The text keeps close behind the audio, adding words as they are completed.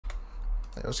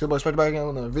Hey, what's good, boys? Back again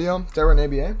with another video. Today we're in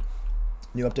ABA.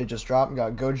 New update just dropped. We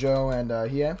got Gojo and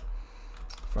Hiei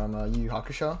from Yu Yu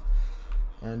Hakusho.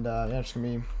 And yeah, just gonna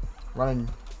be running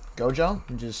Gojo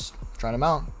and just trying him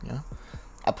out. Yeah,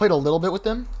 I played a little bit with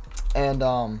him, and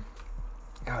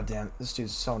god damn, this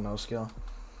dude's so no skill.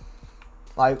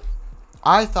 Like,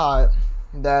 I thought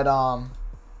that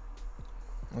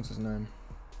what's his name?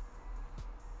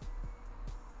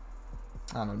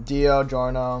 I don't know, Dio,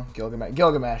 Giorno,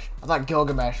 Gilgamesh. I thought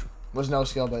Gilgamesh was no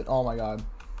skill, but oh my god.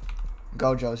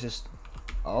 Gojo's just...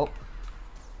 Oh.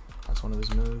 That's one of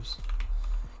his moves.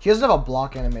 He doesn't have a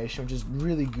block animation, which is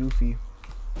really goofy.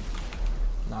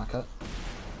 Nah, cut.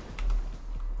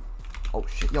 Oh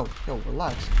shit, yo,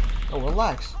 relax. Yo,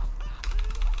 relax.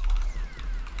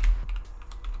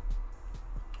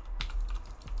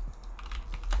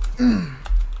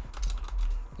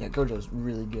 Yeah, Gojo's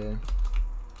really good.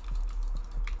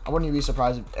 I wouldn't even be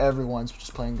surprised if everyone's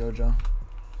just playing Gojo.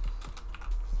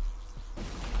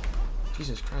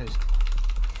 Jesus Christ.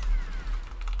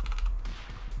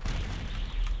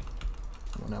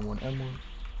 1M1, M1.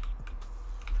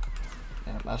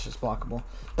 Yeah, that's just blockable.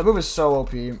 That move is so OP.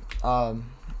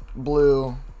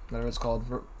 Blue, whatever it's called.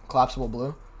 Collapsible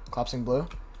blue. Collapsing blue.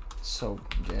 So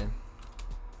gay.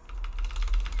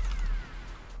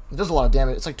 It does a lot of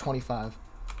damage. It's like 25,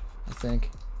 I think.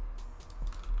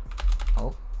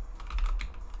 Oh.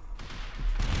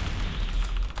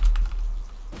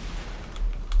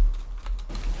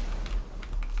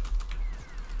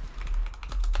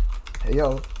 Hey,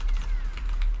 yo.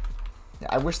 Yeah,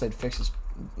 I wish they'd fix this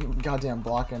goddamn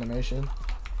block animation.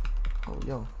 Oh,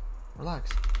 yo. Relax.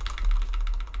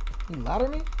 You ladder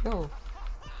me? Yo.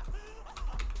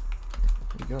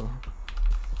 There you go.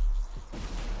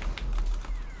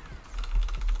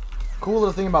 Cool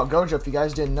little thing about Gojo, if you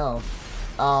guys didn't know.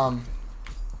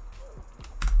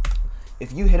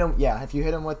 If you hit him, yeah, if you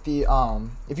hit him with the,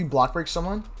 if you block break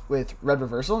someone with red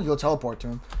reversal, you'll teleport to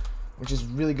him, which is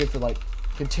really good for, like,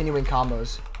 continuing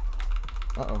combos.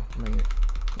 Uh-oh, I'm gonna get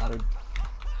laddered.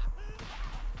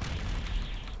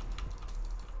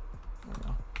 There we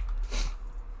go.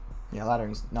 Yeah,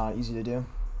 laddering's not easy to do.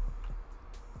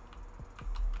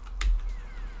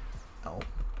 Oh.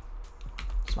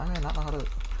 Does my man not know how to...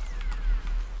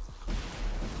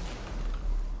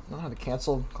 Know how to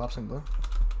cancel collapsing blue?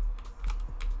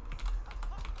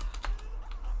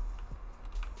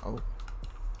 Oh.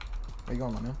 Where you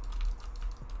going, my man?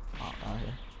 Oh, out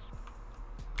here.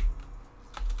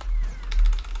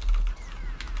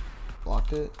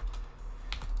 Blocked it.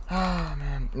 Ah,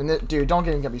 man. And dude, don't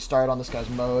even get me started on this guy's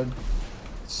mode.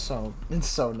 It's so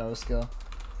no skill.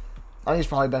 I think he's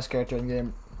probably the best character in the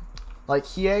game. Like,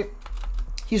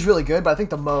 he's really good, but I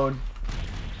think the mode,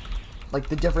 like,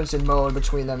 the difference in mode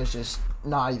between them is just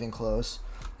not even close.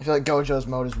 I feel like Gojo's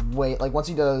mode is way... Like, once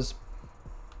he does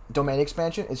domain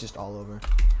expansion, it's just all over.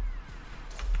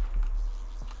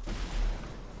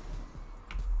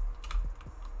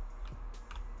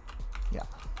 Yeah.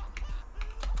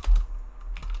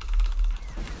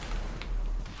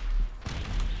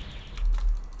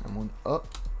 And one up.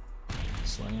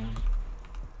 Slam.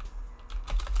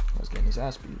 I was getting his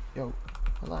ass beat. Yo,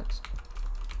 relax.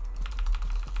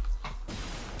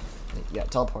 Yeah,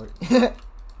 teleport.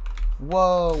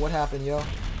 Whoa, what happened, yo?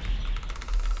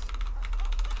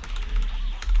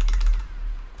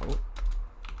 Oh.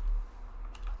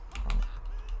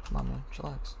 Come on, man.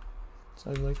 Chillax. It's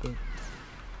not even like that.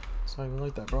 It's not even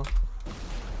like that, bro.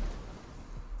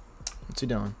 What's he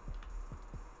doing?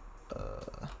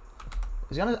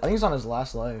 Is he on his, I think he's on his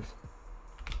last life.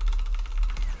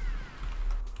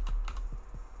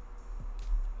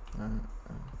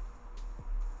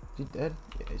 Is he dead?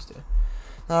 Yeah, he's dead.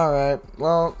 Alright,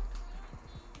 well,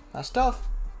 that's tough.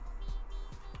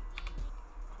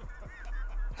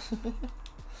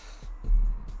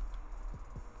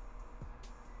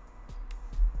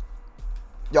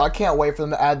 Yo, I can't wait for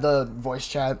them to add the voice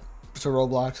chat to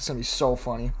Roblox. It's gonna be so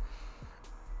funny.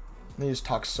 They just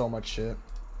talk so much shit.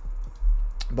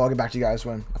 But I'll get back to you guys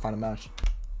when I find a match.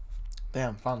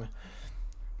 Damn, finally.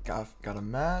 Got a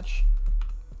match.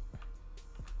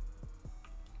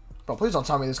 Bro, please don't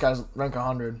tell me this guy's rank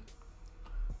 100.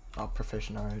 Oh,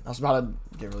 proficient, alright. I was about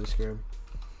to get really scared.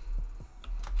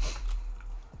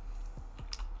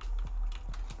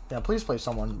 Yeah, please play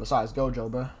someone besides Gojo,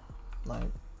 bro. Like,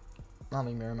 not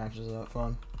many mirror matches are that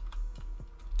fun.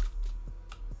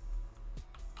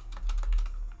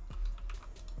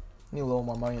 Need a little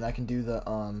more money and I can do the,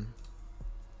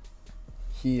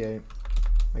 Hiei.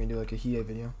 I can do like a Hiei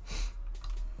video.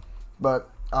 But,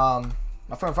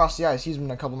 my friend Frosty Ice, he's been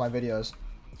in a couple of my videos.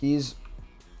 He's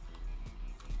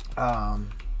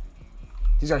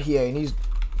He's got Hiei, and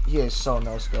he is so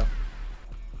no skill.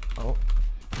 Oh.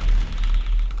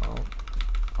 Oh.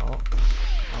 Oh.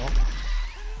 Oh.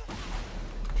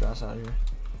 Dress out here.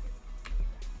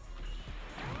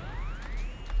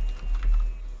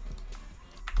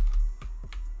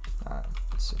 Alright,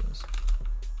 let's see this.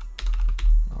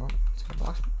 Oh, it's got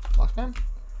box man?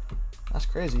 That's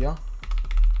crazy, yo.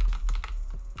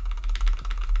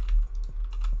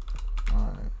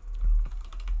 Alright.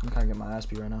 I'm kinda getting my ass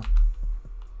beat right now.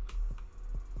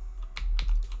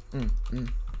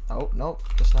 Oh, nope,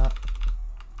 guess not.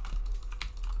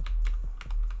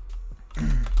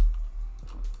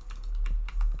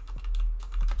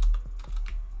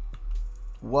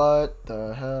 What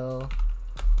the hell?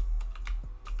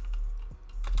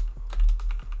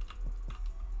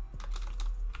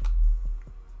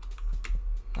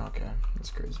 Okay,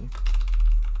 that's crazy.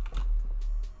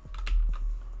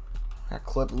 Got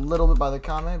clipped a little bit by the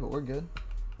Kame, but we're good.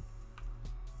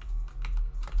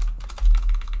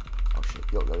 Oh shit,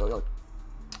 yo. Could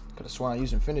have sworn I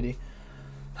used Infinity.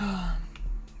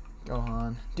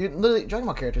 Gohan. Dude, literally, Dragon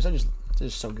Ball characters, they're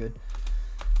just so good.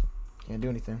 Can't do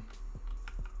anything.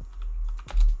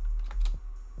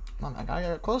 Come on, I gotta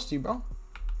get close to you, bro.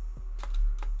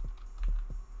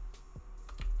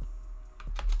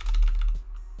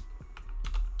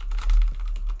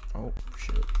 Oh,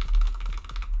 shit.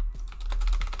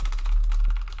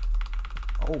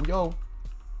 Oh, yo.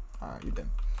 Alright, you're dead.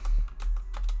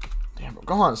 Damn, bro.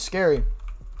 Gohan's scary.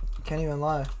 Can't even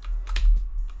lie.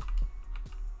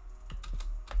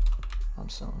 I'm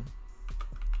selling.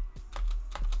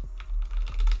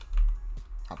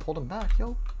 I pulled him back,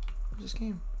 yo. Where's this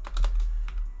game?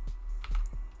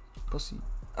 Pussy.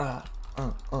 Locked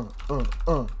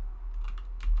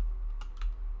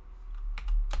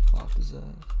his ass.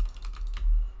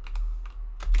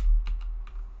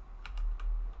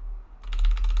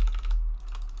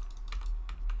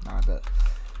 I bet.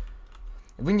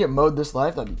 If we can get mowed this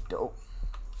life, that'd be dope.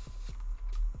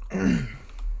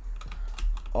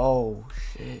 Oh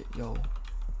shit, yo.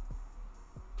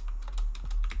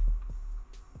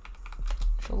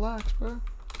 Chillax, bro.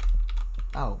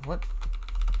 Ow, what?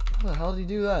 How the hell did he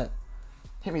do that?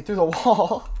 Hit me through the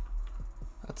wall.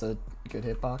 That's a good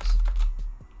hitbox.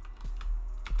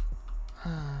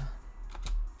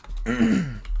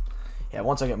 Yeah,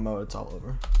 once I get mowed, it's all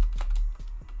over.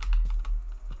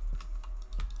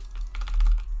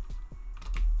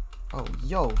 Oh,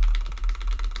 yo.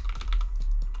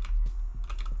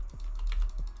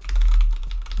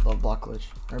 Love block glitch.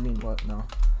 I mean, what? No.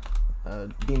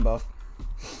 Beam buff.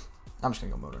 I'm just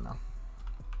gonna go motor now.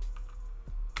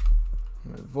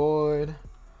 Void.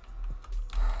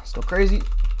 Still crazy.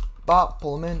 Bop.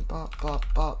 Pull him in. Bop, bop,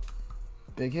 bop.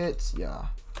 Big hits. Yeah.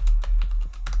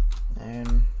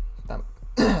 And that,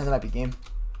 that might be game.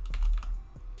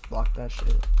 Block that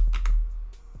shit.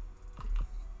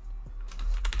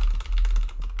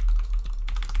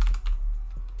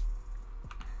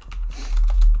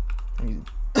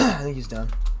 I think he's done.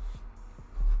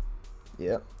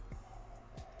 Yep.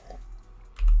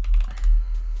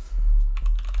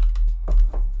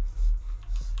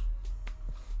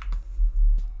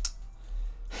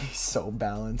 He's so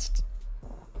balanced.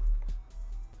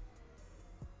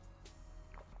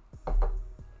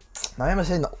 Now I am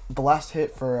saying the last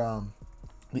hit for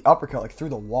the uppercut, like through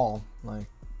the wall, like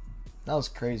that was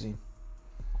crazy.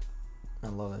 I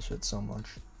love that shit so much.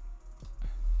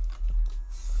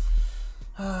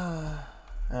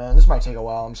 And this might take a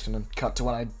while. I'm just gonna cut to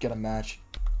when I get a match.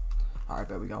 Alright,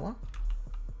 bet we got one.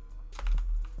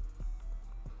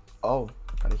 Oh,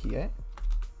 got a Hiei.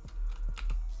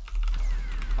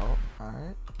 Oh,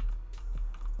 alright.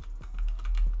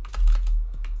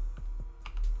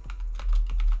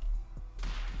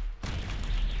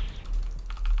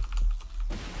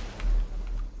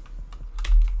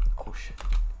 Oh shit.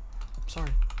 I'm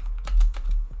sorry.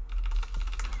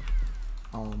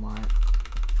 Oh my.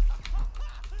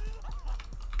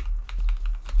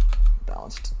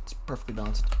 Balanced. It's perfectly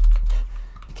balanced.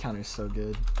 The counter is so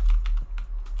good.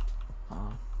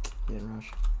 He didn't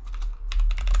rush.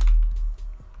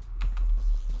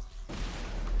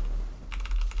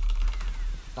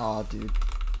 Oh, dude.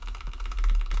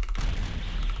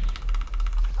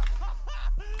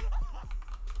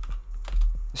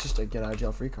 It's just a get out of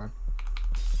jail free card.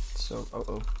 So,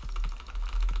 oh.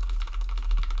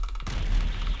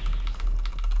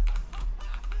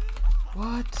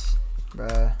 What?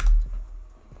 Bruh.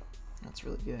 That's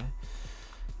really gay.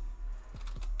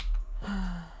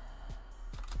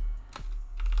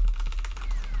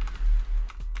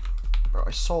 Bro,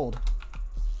 I sold.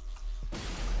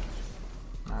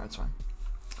 Alright, it's fine.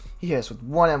 He hits with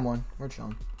one M1. We're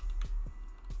chilling.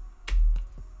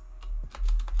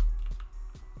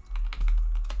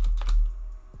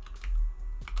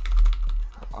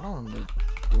 I don't want to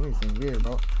do anything weird,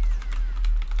 bro.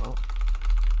 Oh.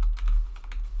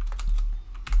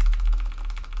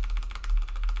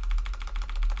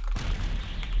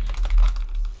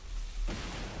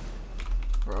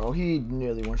 Bro, he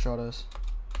nearly one-shot us.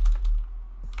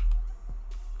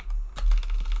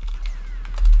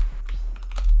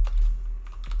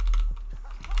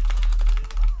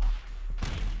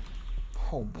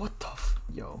 Oh, what the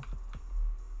yo.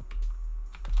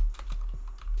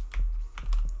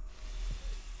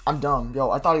 I'm dumb.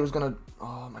 Yo, I thought he was gonna...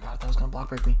 Oh my god, I thought he was gonna block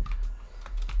break me.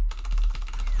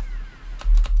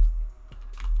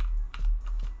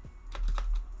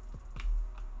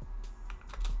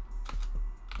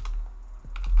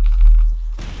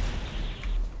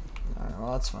 Alright,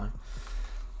 well, that's fine.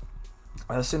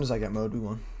 As soon as I get mode, we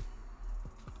won.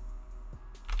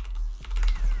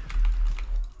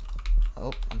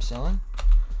 Oh, I'm selling.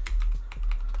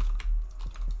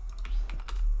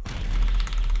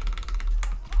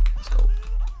 Let's go.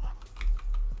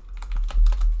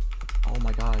 Oh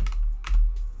my god.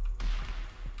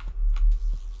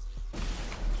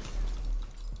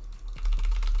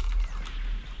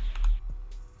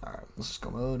 Alright, let's just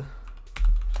go mode.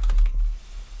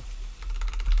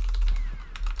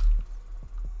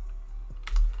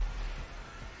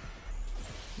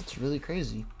 It's really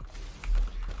crazy.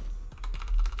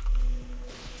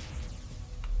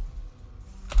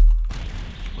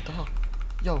 What the hell?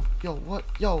 Yo, what?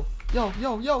 Yo. Alright.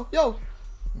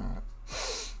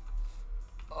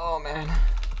 Oh, man.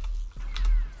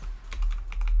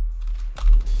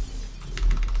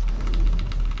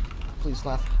 Please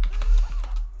laugh.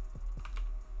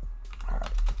 Alright.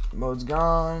 Mode's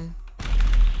gone.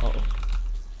 Uh-oh.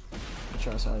 Let's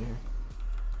try us out of here.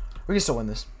 We can still win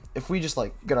this. If we just,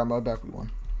 like, get our mode back, we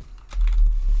won.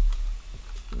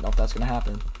 Don't know if that's gonna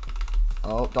happen.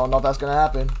 Oh, don't know if that's gonna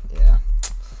happen. Yeah.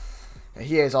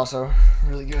 He is also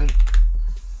really good.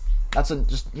 That's he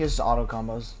has just auto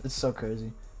combos. It's so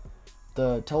crazy.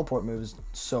 The teleport move is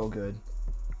so good.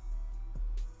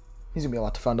 He's gonna be a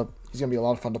lot of fun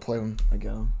to play when I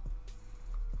get him.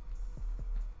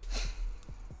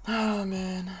 Oh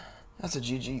man, that's a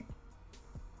GG.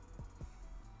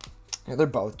 Yeah, they're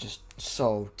both just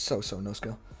so no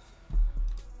skill.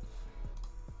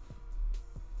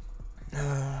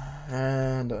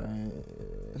 And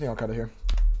I think I'll cut it here.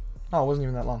 Oh, it wasn't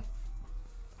even that long.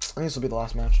 I think this will be the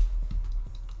last match.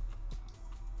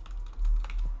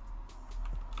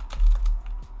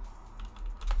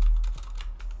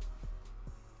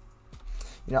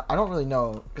 You know, I don't really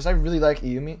know, because I really like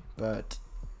Iyumi, but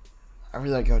I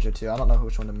really like Gojo too. I don't know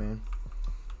which one to main.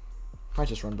 Might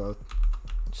just run both.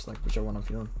 Just like whichever one I'm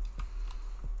feeling.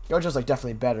 Gojo's like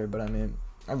definitely better, but I mean,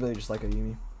 I really just like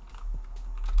Iyumi.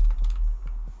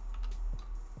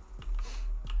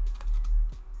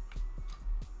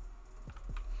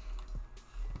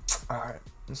 Alright,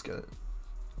 let's get it.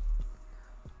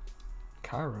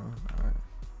 Cairo, alright.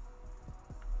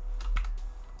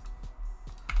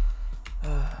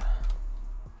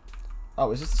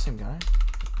 Oh, is this the same guy?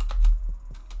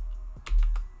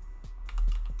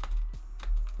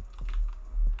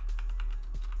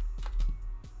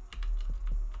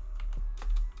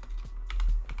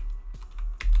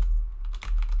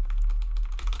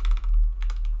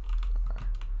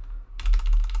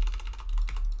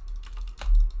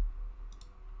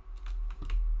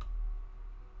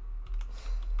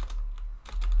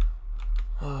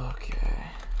 Okay.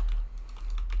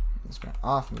 This man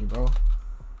off me, bro.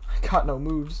 I got no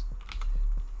moves.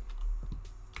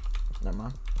 Never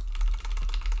mind.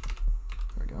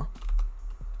 There we go.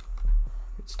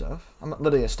 Good stuff. I'm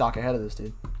literally a stock ahead of this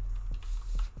dude. You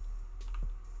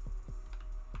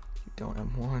don't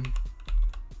have one.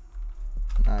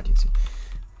 Nah, I didn't see.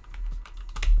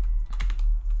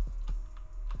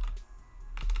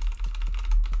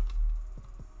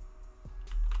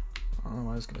 I don't know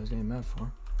why this guy's getting mad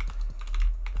for.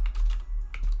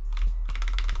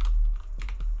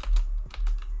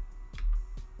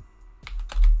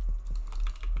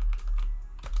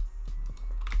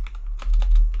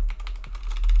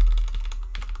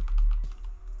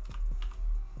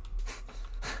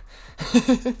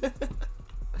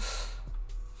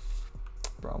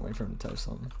 Bro, I'm waiting for him to touch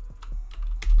something.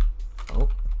 Oh.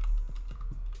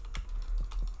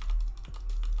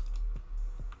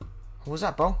 What was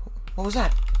that, bro? What was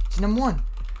that? It's an M1.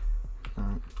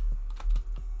 Alright.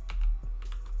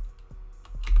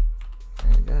 Okay,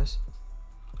 I guess.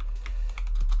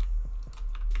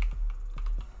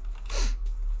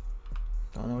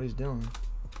 Don't know what he's doing.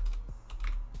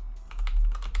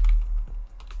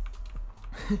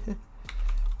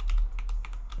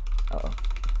 Uh-oh.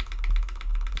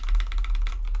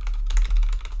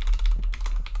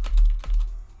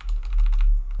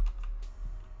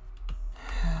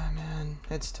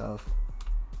 It's tough.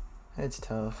 It's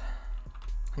tough.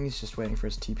 I think he's just waiting for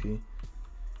his TP.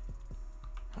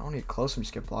 I don't want to get close and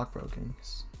just get block broken.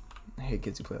 I hate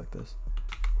kids who play like this.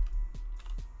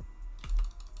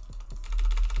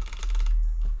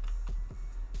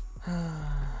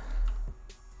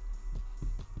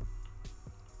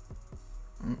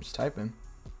 Just typing.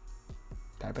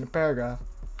 Typing a paragraph.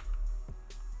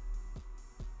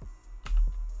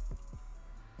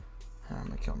 I'm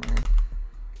gonna kill Mary.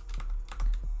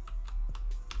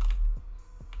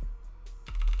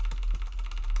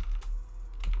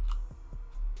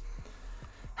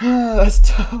 That's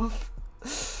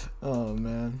tough. Oh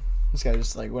man, this guy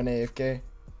just like went AFK.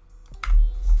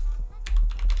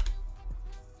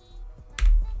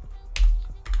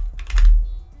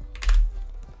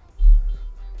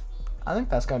 I think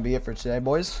that's gonna be it for today,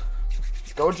 boys.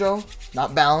 Gojo,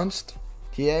 not balanced.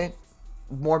 TA,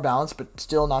 more balanced, but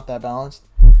still not that balanced.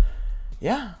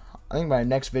 Yeah, I think my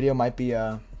next video might be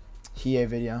a Hiei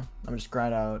video. I'm just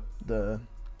grind out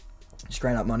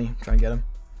money, trying to get him.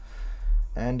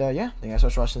 And yeah, thank you guys so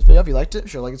much for watching this video. If you liked it, be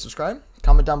sure to like and subscribe.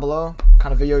 Comment down below what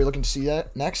kind of video you're looking to see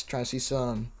that next. Trying to see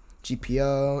some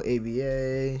GPO,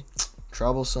 AVA,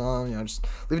 troublesome. You know, just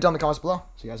leave it down in the comments below.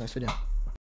 See you guys next video.